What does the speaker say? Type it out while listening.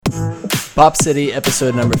Bop City,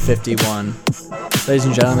 episode number 51. Ladies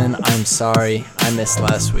and gentlemen, I'm sorry I missed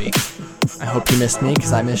last week. I hope you missed me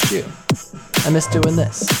because I missed you. I missed doing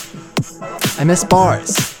this. I miss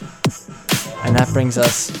bars. And that brings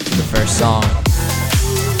us to the first song.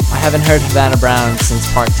 I haven't heard Havana Brown since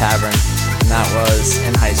Park Tavern, and that was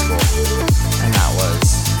in high school. And that was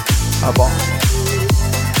a bar.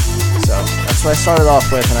 So that's what I started off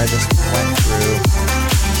with, and I just went through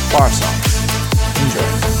bar songs.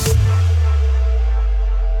 Enjoy.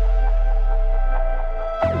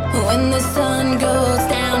 When the sun goes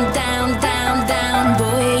down, down, down, down,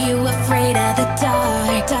 boy, you afraid of the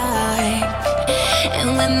dark, dark.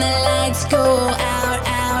 And when the lights go out,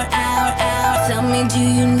 out, out, out, tell me, do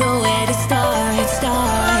you know where to start,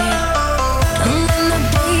 start? And when the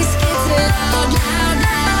bass gets loud, loud,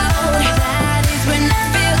 loud, that is when I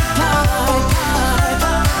feel apart,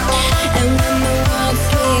 apart. And when the world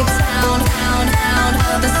skips sound, sound, sound,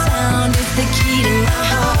 all the sound is the key to my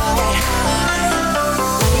heart, heart.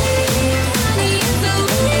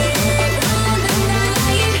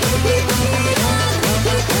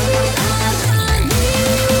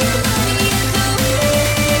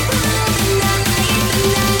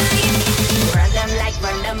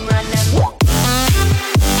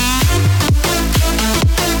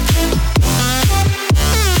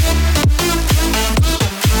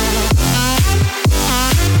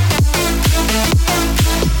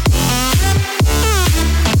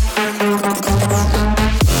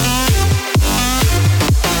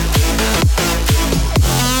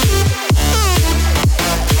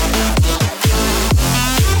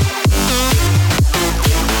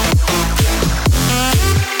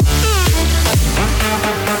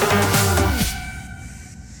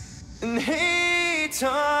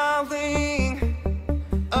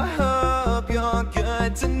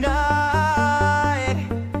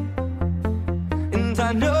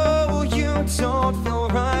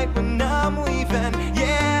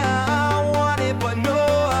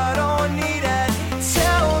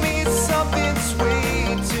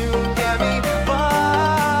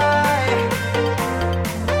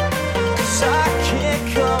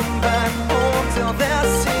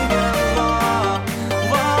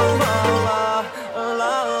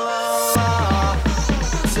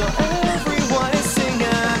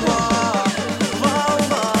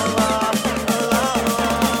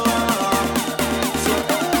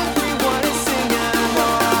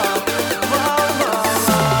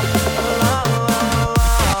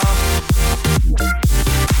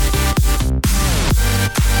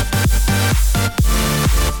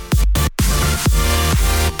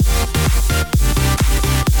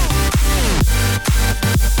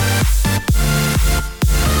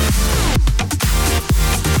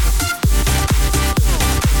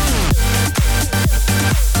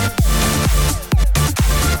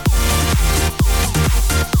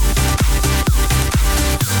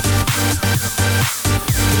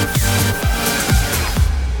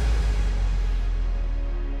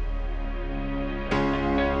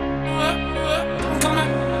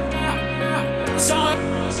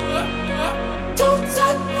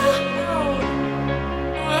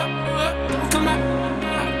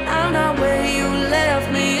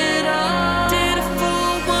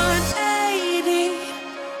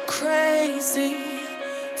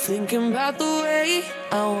 Thinking about the way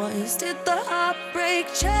I was. Did the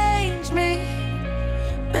heartbreak change me?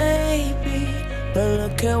 Maybe. But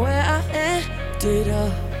look at where I ended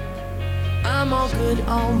up. I'm all good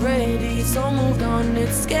already, so moved on,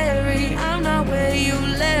 it's scary. I'm not where you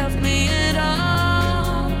left me at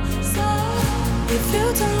all. So, if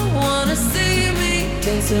you don't wanna see me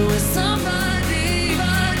dancing with somebody,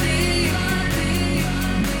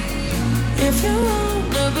 if you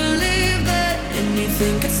wanna believe that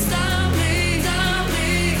anything can stop me,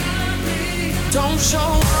 don't show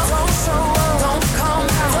up, don't come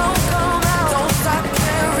out, don't stop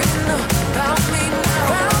caring about me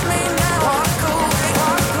now, walk away,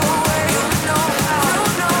 you know how,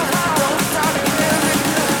 don't stop caring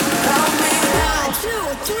about me now. 1,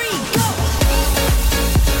 2, 3, go!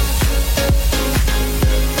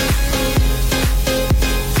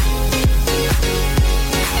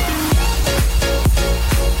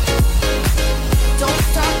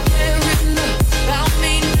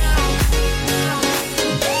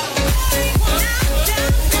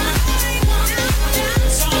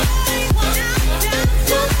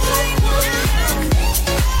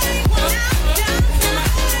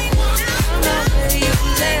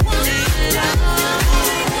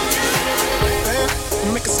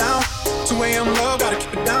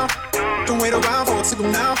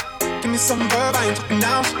 Now, give me some verb, I ain't talking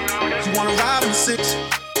now. You wanna ride in the 6,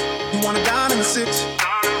 you wanna dine in the 6,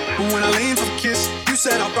 But when I leaned for the kiss, you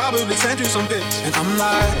said I'll probably send you some pics. And I'm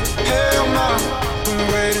like, hell no, been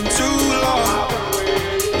waiting too long.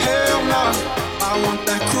 Hell no, I want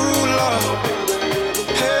that cruel love.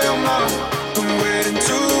 Hell no, been waiting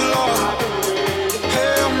too long.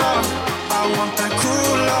 Hell no, I want that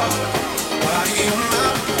cruel love. Body on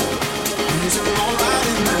my, losing all my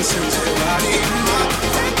innocence. Body on my,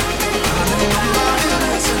 losing all my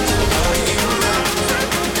innocence. Body on my,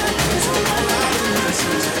 losing all my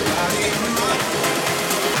innocence. Body on my,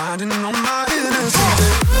 hiding all my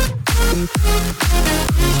innocence.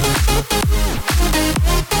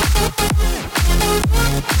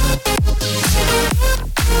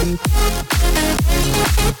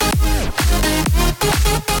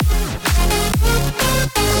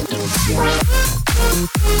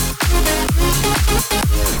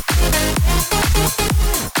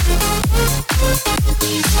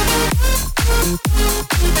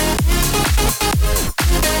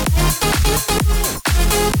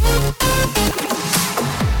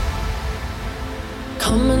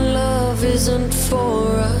 Common love isn't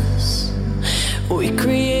for us. We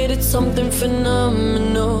created something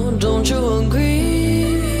phenomenal. Don't you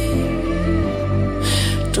agree?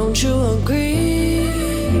 Don't you agree?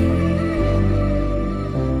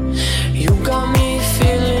 You got me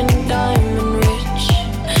feeling diamond rich.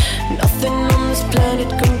 Nothing on this planet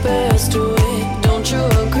compares to it. Don't you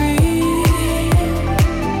agree?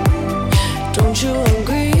 Don't you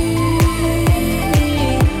agree?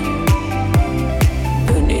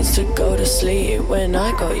 To go to sleep when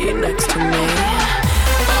I got you next to me. All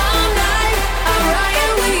night I'm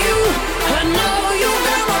riding with you. I know you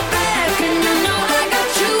got my back and you know I got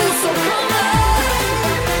you. So come on,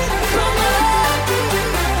 come on,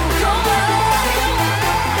 come on.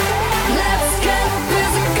 Let's get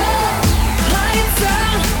physical. Lights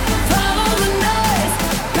out, follow the noise.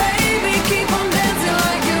 Baby, keep on dancing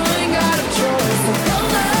like you ain't got a choice. So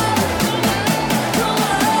come on, come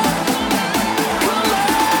on, come on.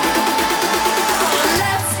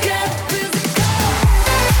 Let's get physical.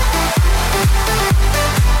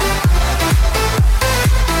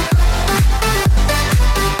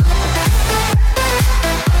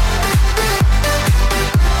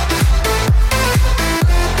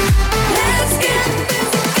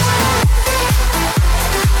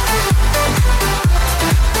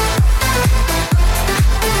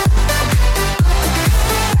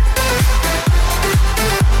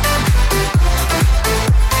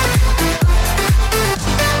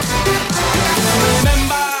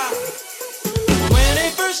 Remember when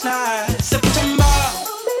it first night, September,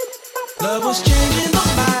 love was changing the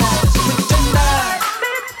minds, pretender,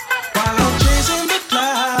 while I'm chasing the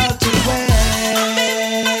clouds away.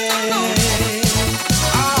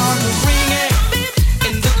 Our heart was ringing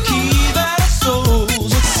in the key that our souls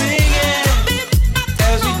were singing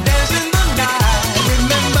as we danced in the night.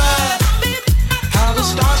 Remember how the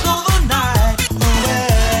stars stole the night away.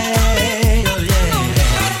 Oh yeah.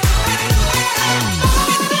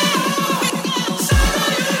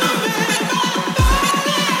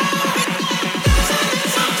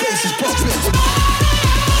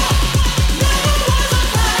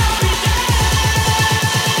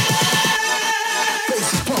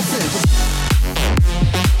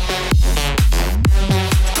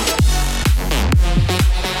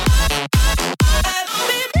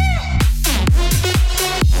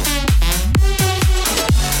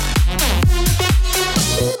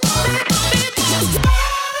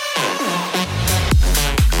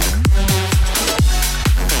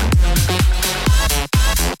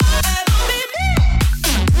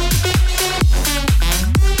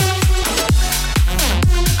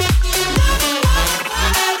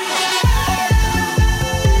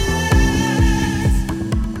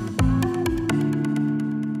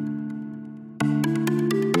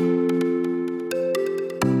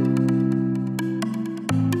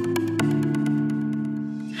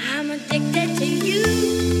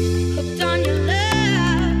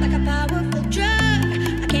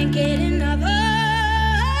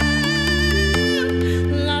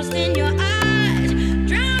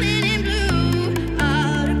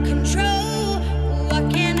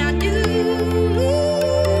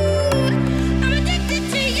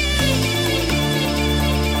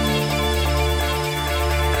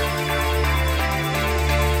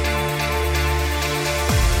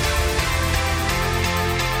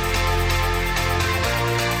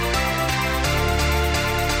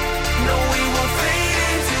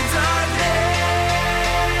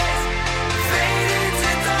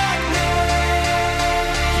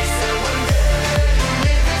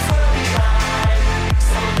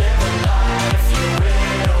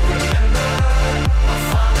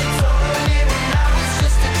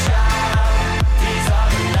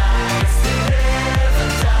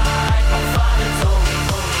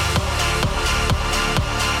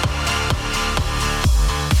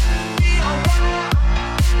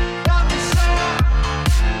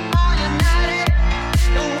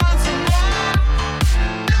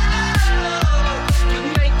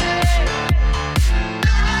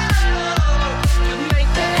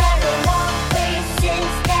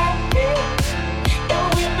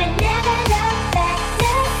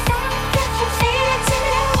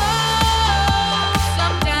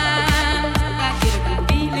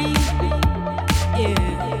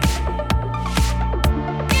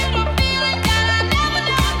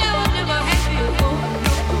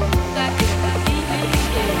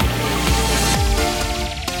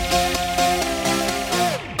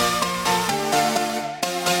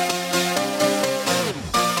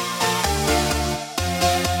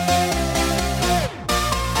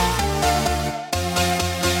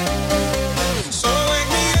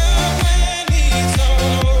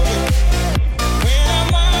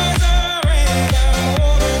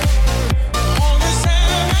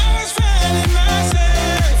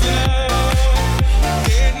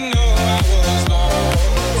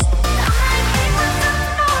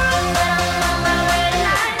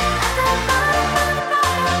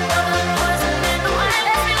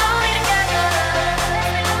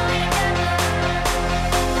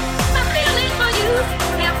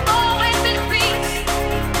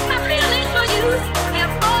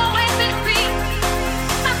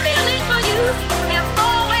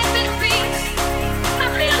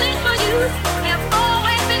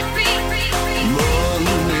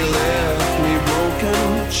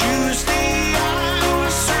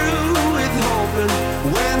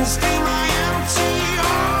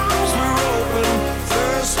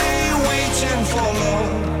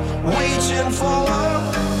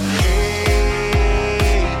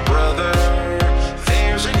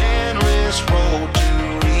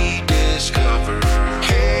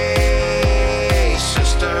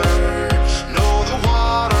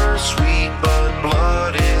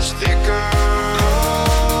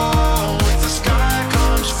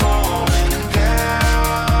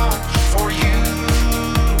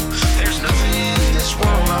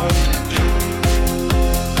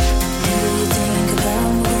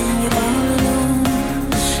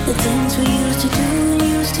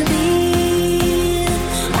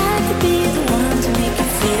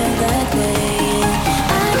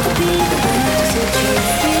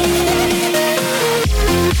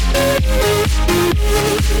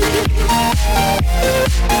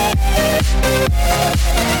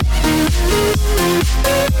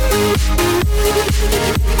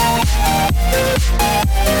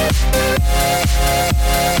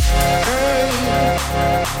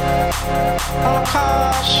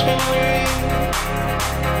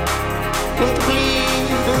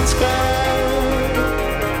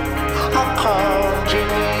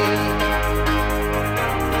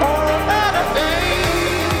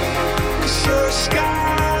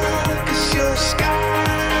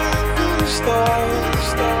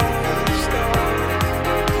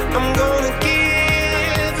 I'm gonna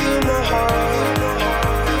give you my heart.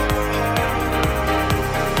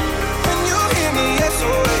 Can you hear me?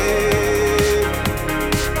 SOS.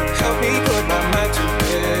 Help me put my mind to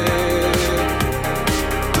bed.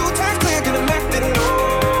 2 times clear, gonna make it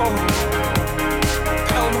low.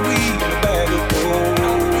 Pound the weed in the bag of gold.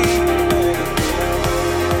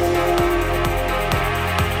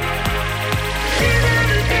 These are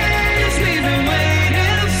the days we've been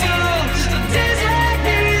waiting for. Days like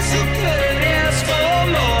these, you couldn't ask for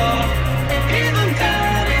more. Even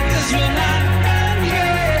better, 'cause we're not done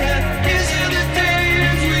yet. These are the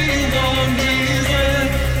days we won't regret.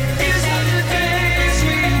 These are the days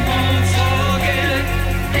we won't forget.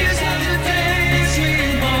 These are the days we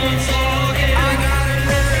won't forget. I gotta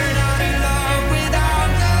learn how to love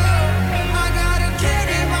without love. I gotta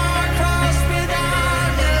carry my cross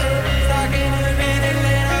without you. Stuck in a minute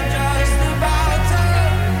and I'm just about to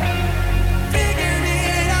figure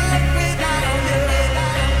it out without you.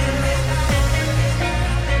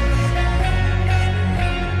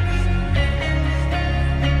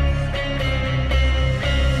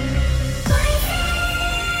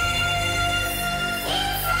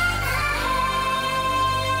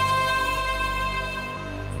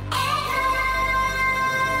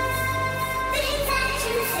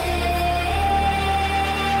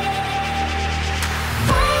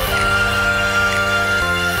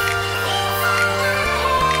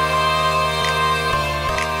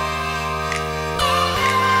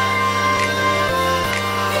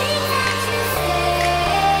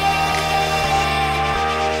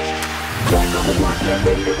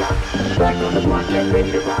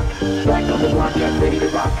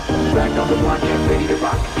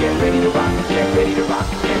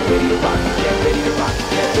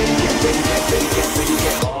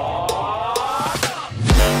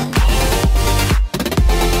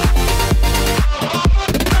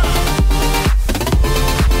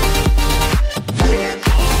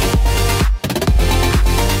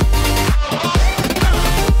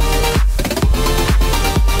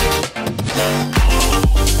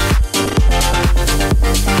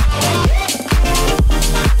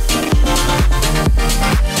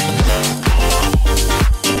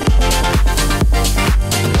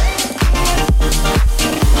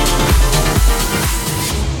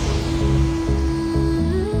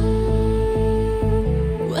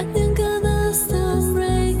 I think I'll stop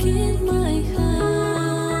breaking my heart.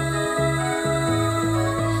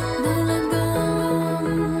 Don't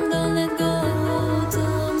let go to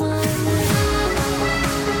my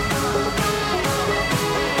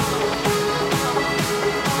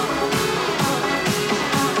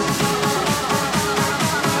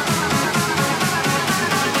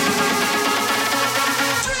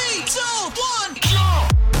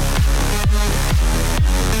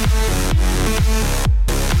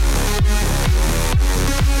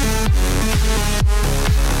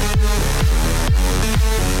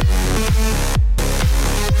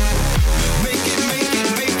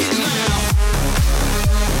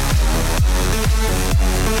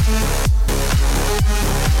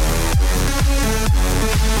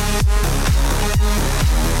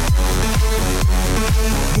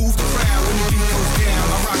Move the crowd when the beat goes down.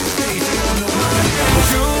 I rock the stage, they all know my name.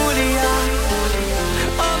 Giulia,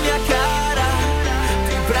 oh mia cara,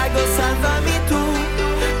 ti prego salvami tu,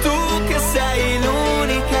 tu che sei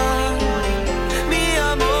l'unica, mio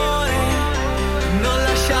amore, non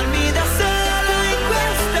lasciarmi da sola in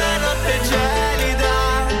questa notte gelida,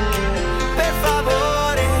 per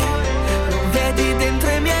favore, non vedi dentro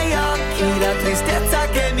i miei occhi la tristezza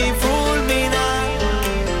che mi fulmina,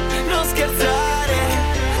 non scherzare,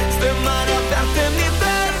 sto in mano aperte e mi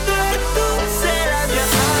perdo e tu sei la mia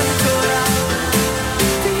ancora.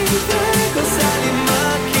 Ti prego sali in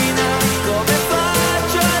macchina, come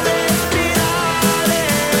faccio a respirare?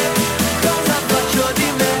 Cosa faccio di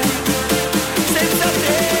me senza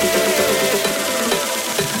te?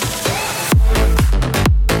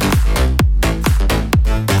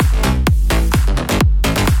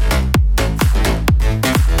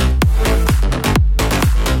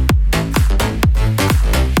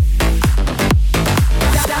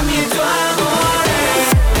 Dammi il tuo amore.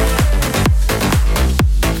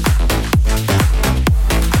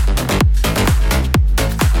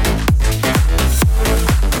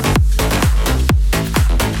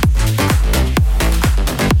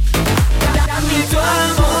 Dammi il tuo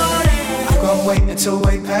amore. I'm gonna wait until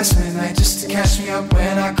way past midnight just to catch me up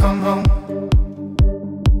when I come home.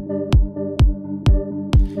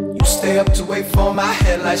 You stay up to wait for my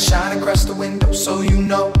headlights shine across the window so you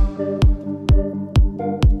know.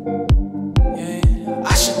 Yeah,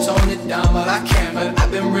 I should tone it down while I can, but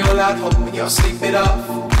I've been real loud, hoping you'll sleep it off.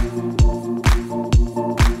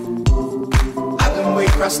 I've been way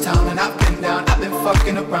across town and I've been down, I've been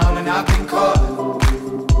fucking around and I've been caught.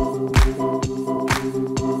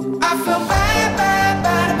 I feel bad, bad,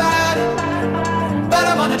 bad about it, but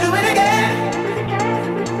I wanna do it again.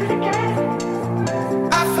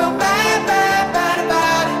 I feel bad, bad, bad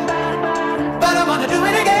about it, but I wanna do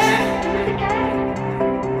it again.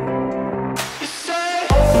 You say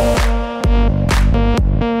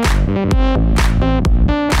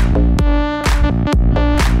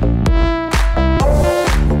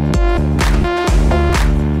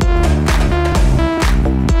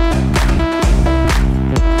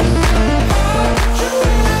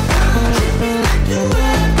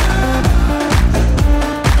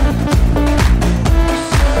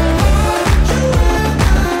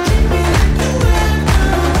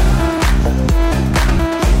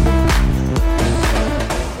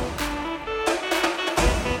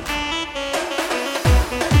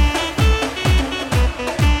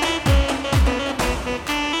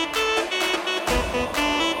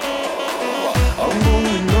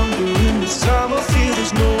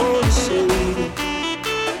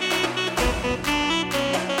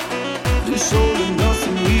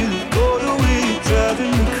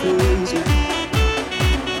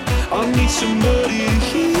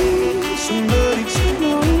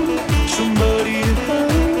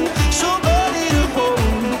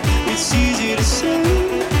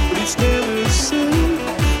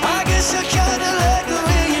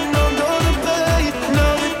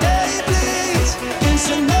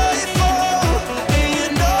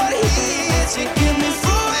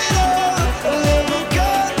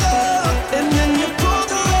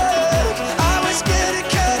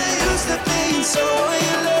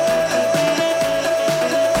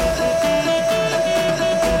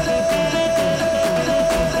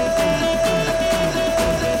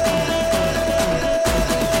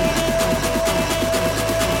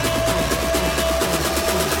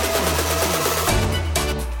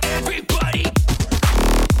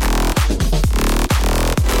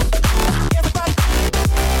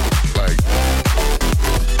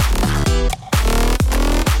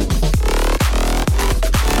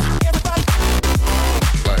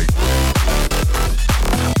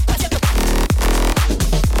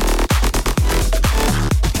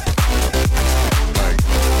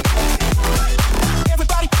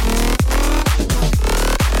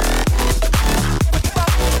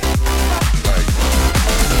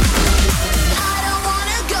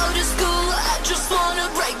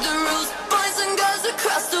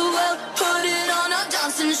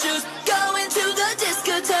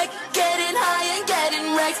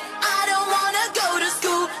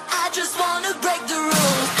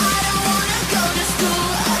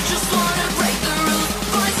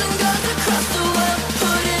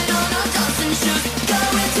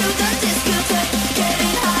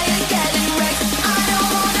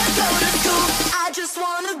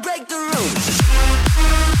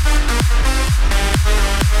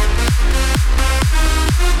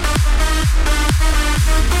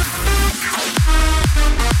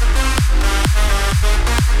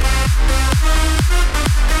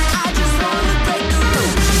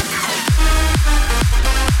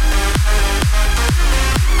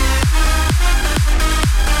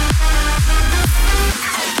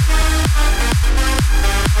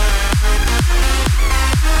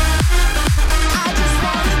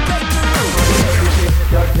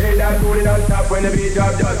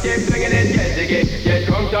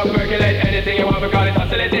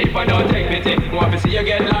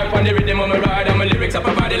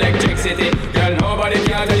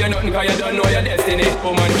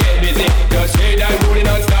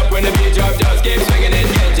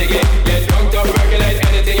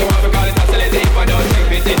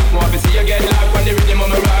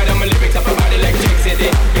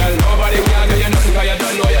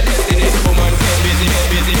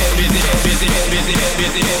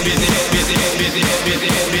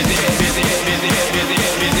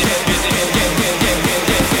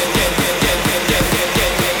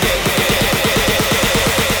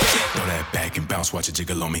watch it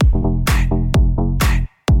jiggle on me.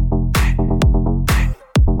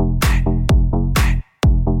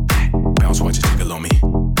 Bounce, watch it jiggle on me.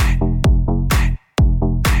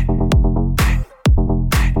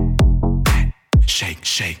 Shake,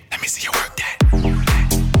 shake, let me see you work that.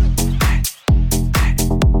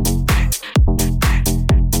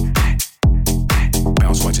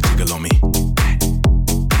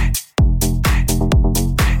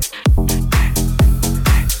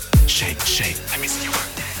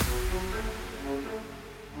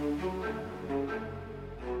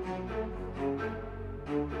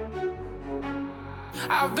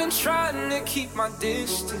 I've been trying to keep my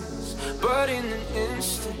distance, but in an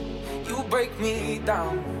instant, you break me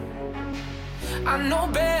down. I know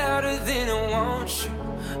better than I want you,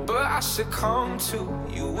 but I succumb to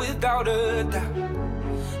you without a doubt.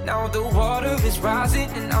 Now the water is rising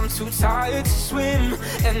and I'm too tired to swim,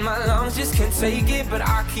 and my lungs just can't take it, but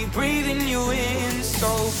I keep breathing you in. So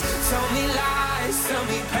tell me lies, tell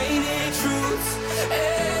me painted truths,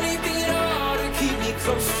 anything at all to keep me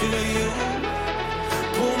close to you.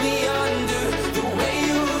 Pull me under the way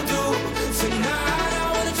you do. Tonight I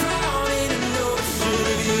wanna drown in an ocean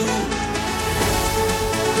of you.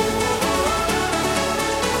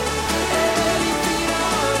 Anything at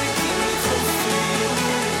all to keep me close to you.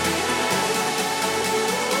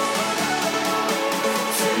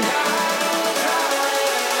 Tonight I wanna drown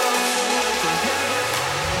in an ocean of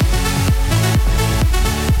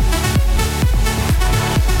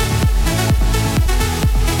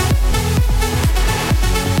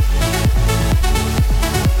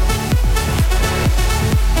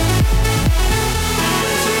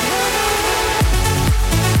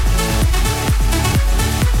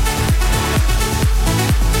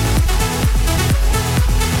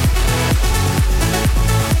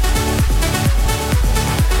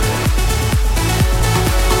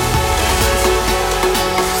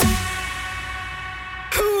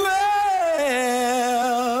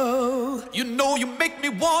Well, you know you make me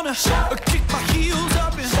wanna kick my heels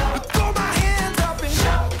up and throw my hands up and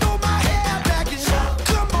throw my hair back and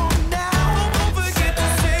come on now, don't forget to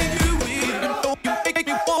say you will. You know you make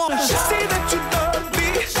me wanna say that you love me,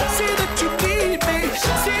 say that you need me,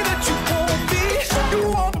 say that you want me, you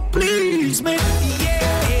wanna please me.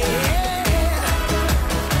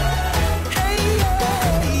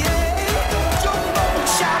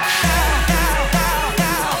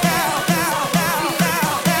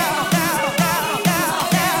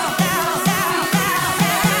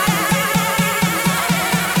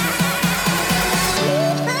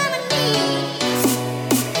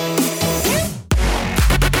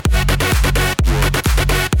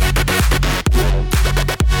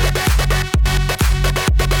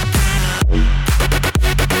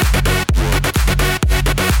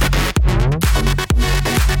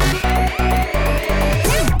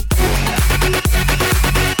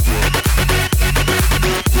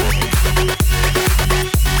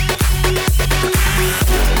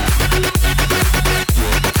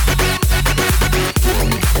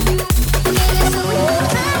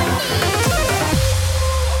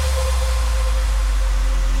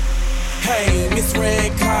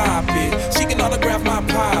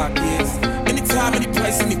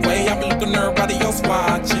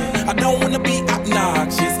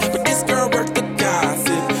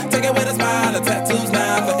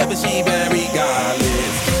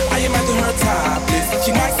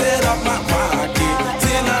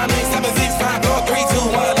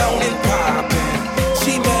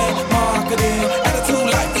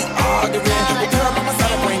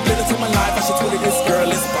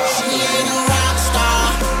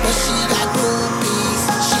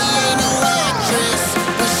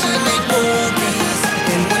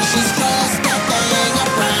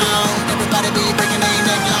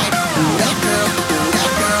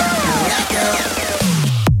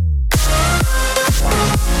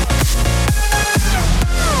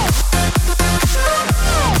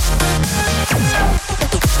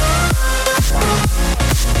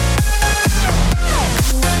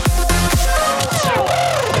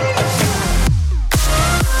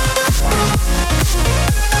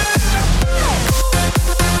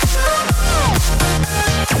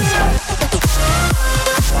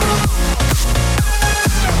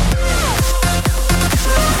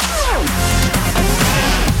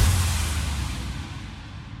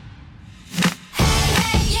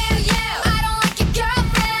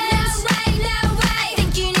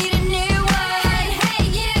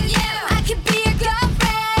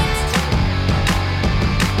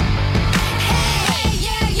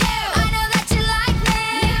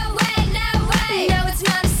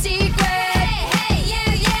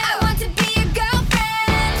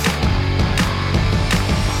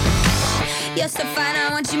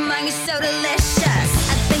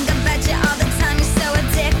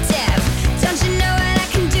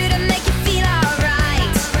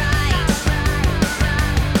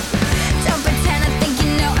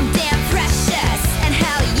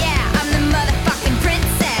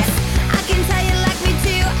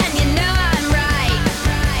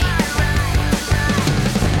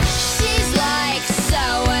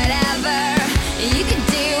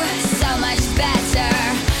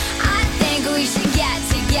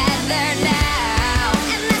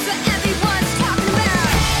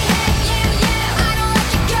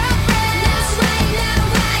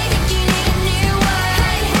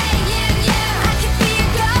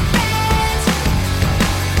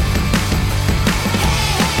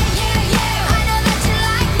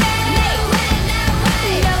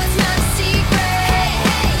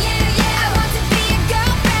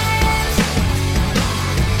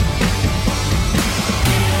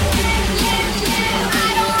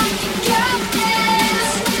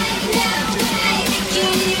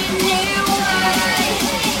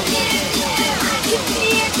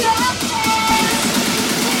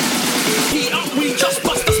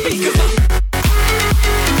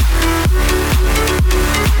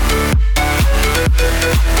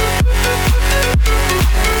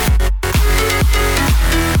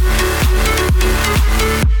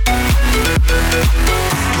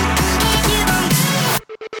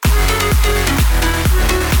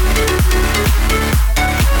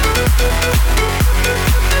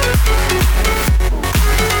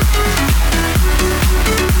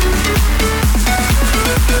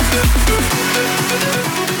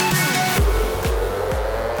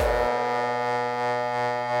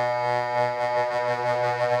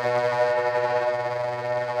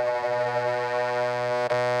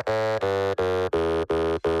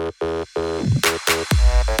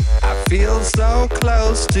 feel so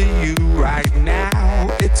close to you right now.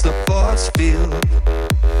 It's a force field.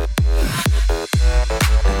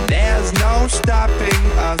 And there's no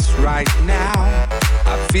stopping us right now.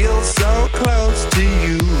 I feel so close to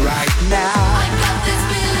you right now. I got this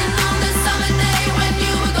feeling on the summer day when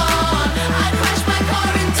you were gone. I crashed my car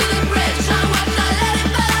into the bridge. I would not let it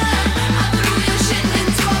burn. I threw your shit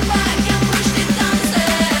into a bag and pushed it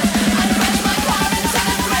downstairs. I crashed my car into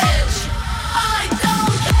the bridge. I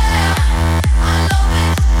don't care. I love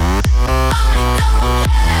it. I don't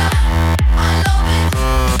care. I love it.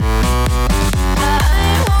 I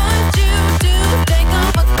want you to take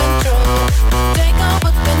over control. Take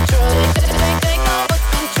over control. Take over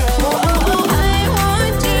control. I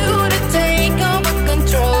want you to take over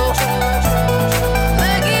control.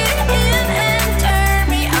 Plug it in and turn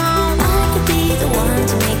me on. I could be the one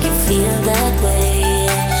to make you feel that way.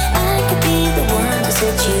 I could be the one to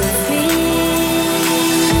set you free.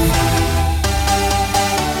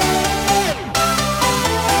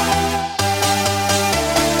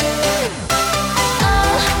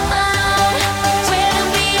 When the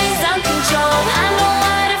beat is out control, I know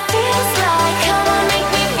what it feels like. Come on, make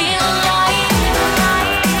me feel like.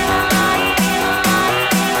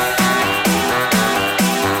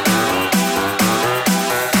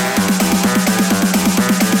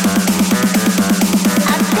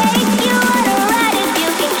 I'll take you on a ride if you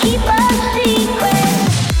can keep a secret.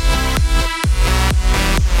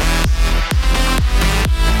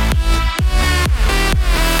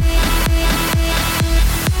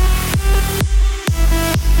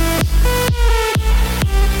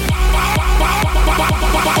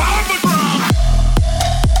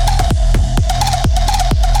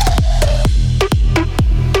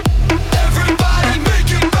 Everybody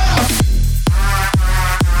make it bounce.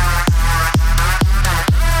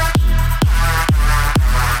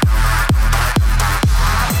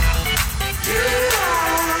 Yeah,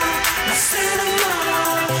 cinema,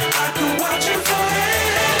 I could watch it forever.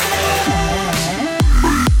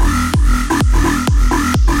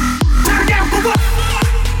 Turn down for what?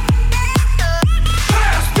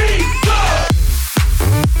 Fast beat, go.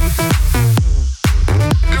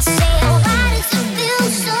 I say our bodies feel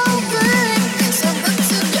so good to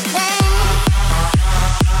get paid.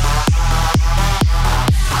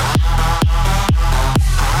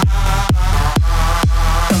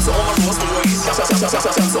 Shout to all my lost boys. Shout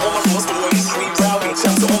to all my lost boys. We proud.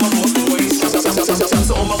 Shout to all my lost boys. Shout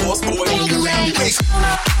to all my lost boys.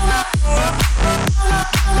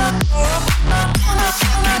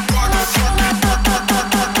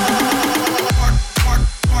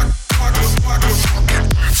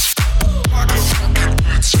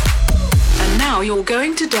 And now you're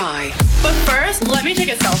going to die. But first, let me take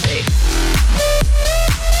a selfie.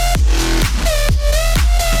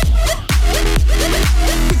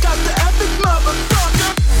 We got the epic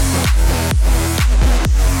motherfucker.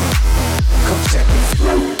 Come check this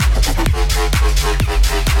flow.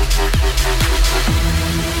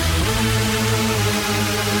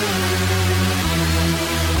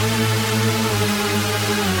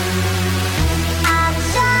 I'm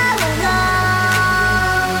so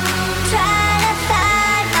alone, trying to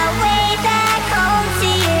find my way back home to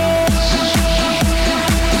you.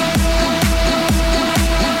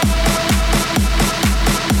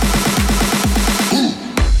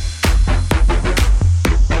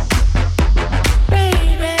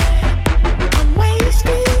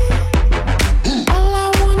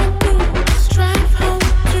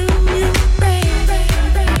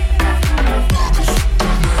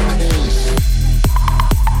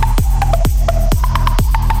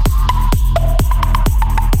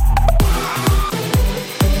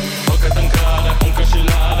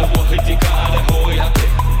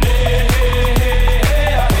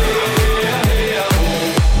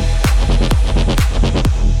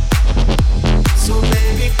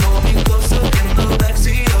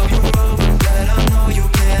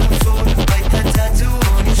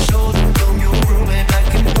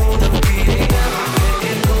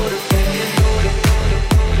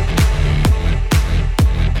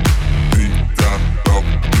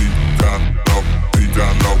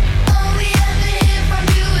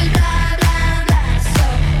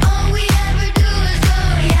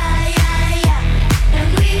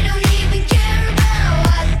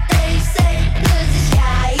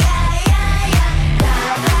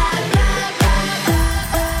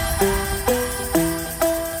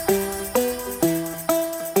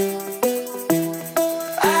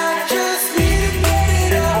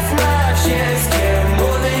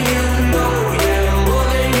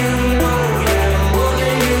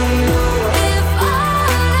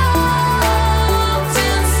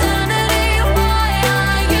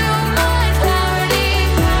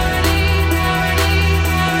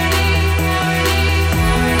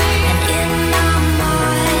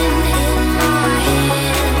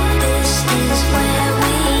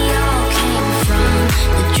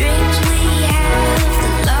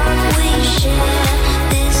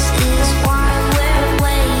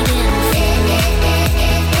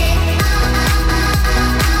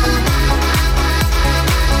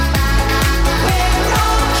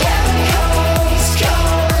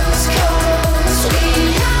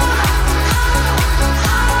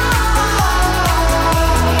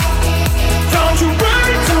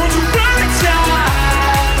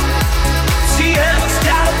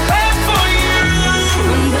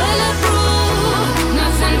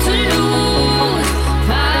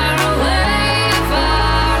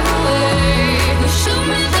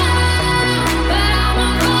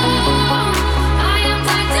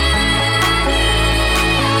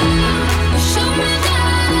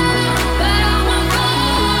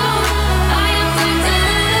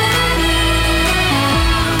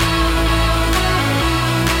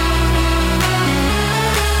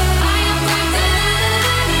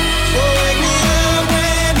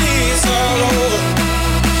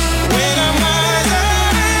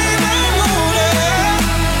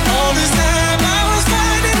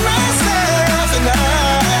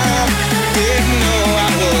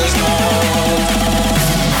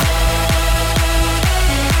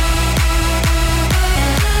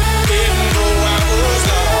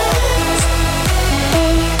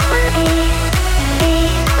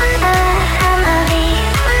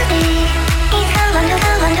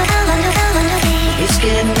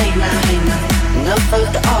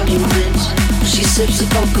 sips of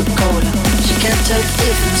Coca-Cola. She can't tell the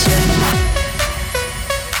difference yet.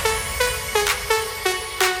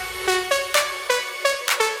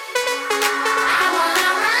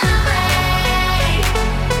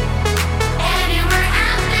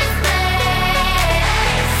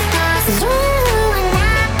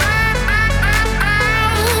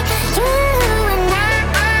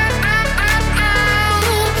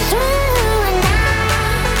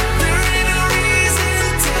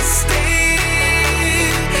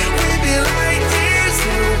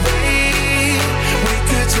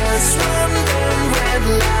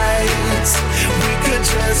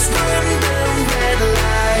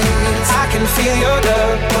 Feel your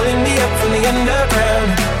love pulling me up from the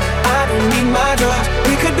underground. I don't need my drugs.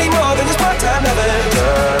 We could be more than just part-time lovers.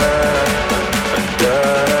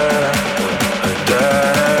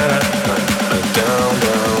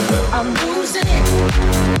 I'm losing it.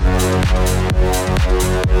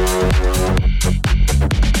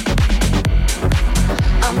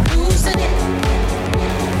 I'm losing it.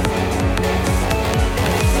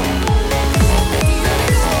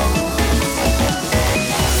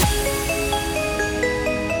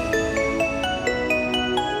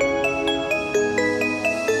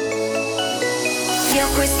 Io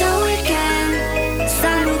questo weekend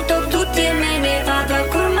saluto tutti e me ne vado al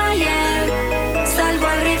Courmayeur. Salgo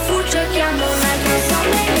al rifugio e chiamo un altro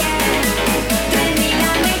sommelier. 3000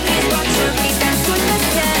 metri sboccio vita sulle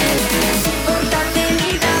stelle.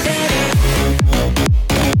 Portatemi da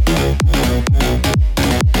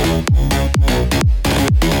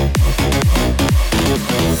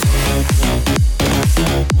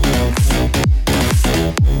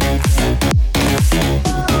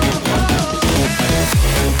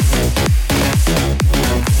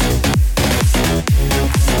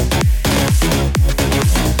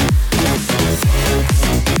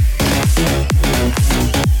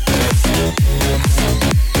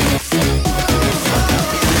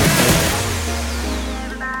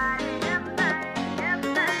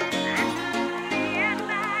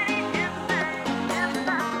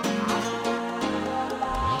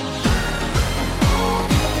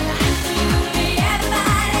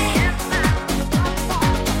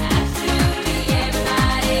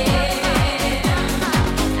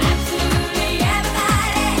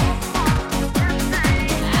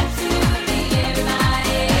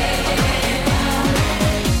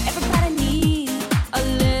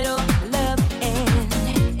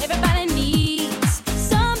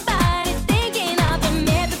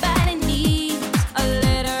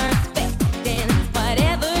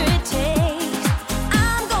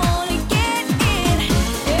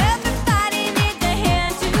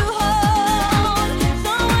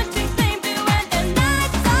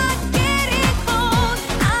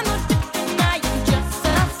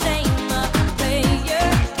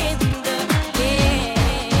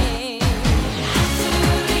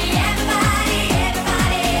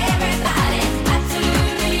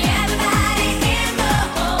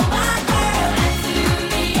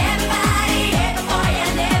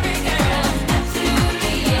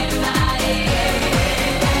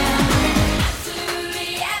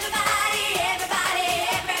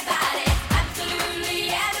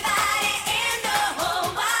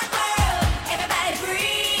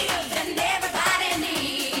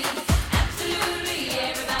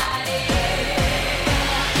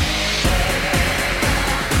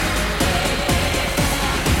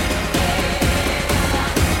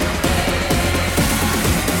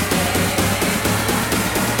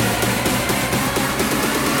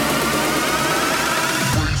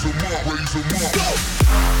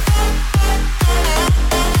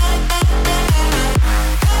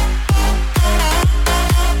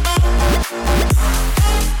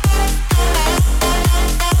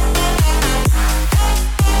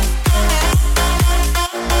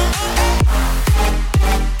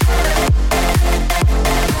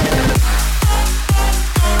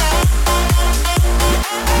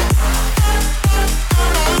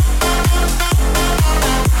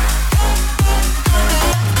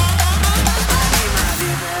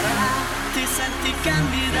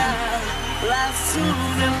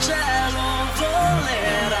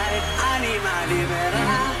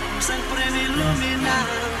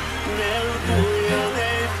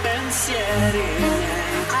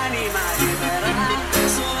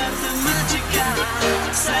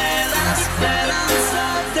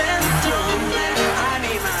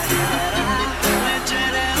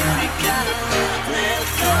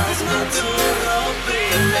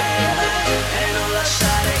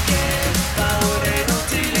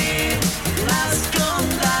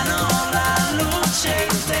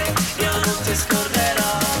Io non ti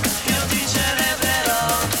scorderò, io ti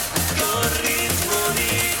celebrerò con ritmo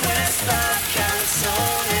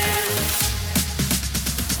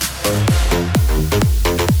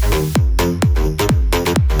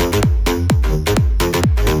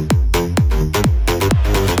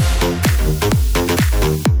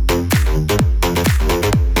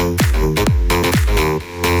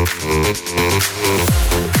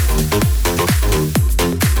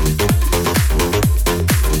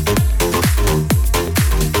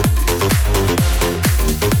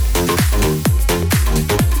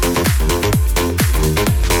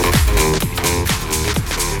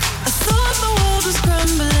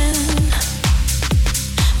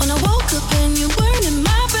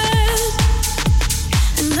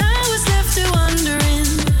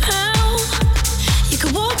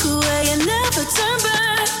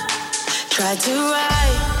Tried to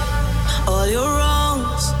right all your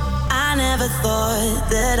wrongs. I never thought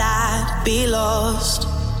that I'd be lost,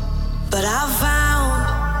 but I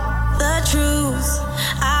found the truth.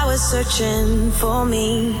 I was searching for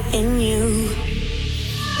me in you.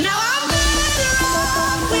 Now I'm better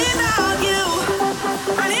off without you,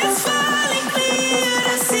 and it's finally clear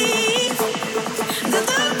to see that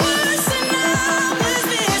the person I was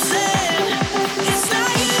missing, it's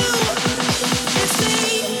not you, it's me.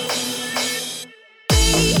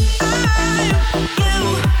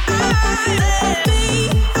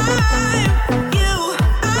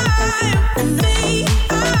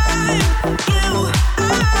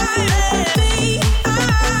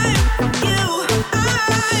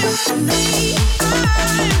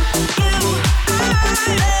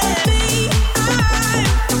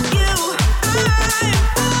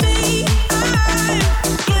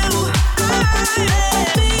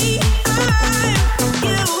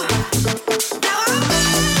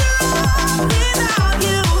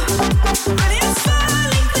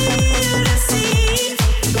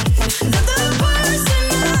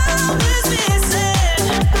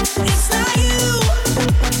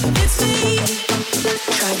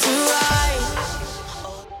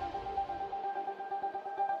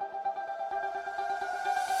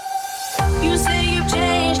 You say you've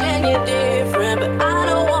changed and you're different, but I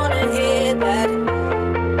don't wanna hear that.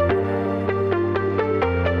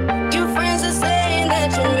 Your friends are saying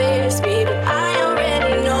that you miss me, but I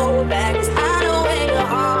already know that, 'cause I know where your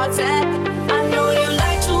heart's at. I know you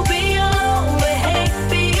like to be alone, but hate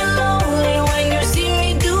being lonely. When you see me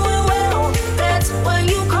doing well, that's what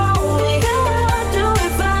you call me. I'll do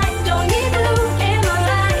it fine, don't need you in my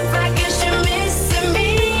life. I guess you're missing me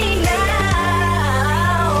now.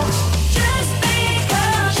 Just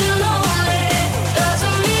because you're lonely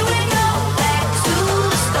doesn't mean we go back to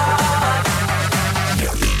the start.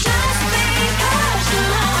 Just because you're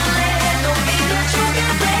lonely don't mean that you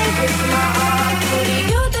can play with my heart. Who do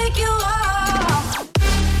you think you are?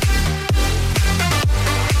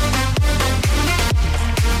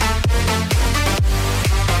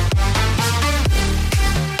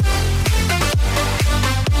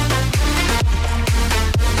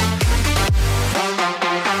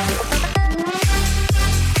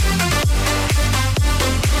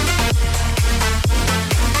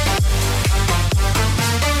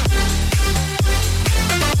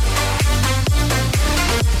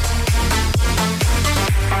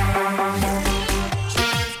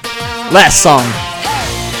 Last song.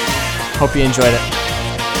 Hope you enjoyed it.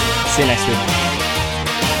 See you next week.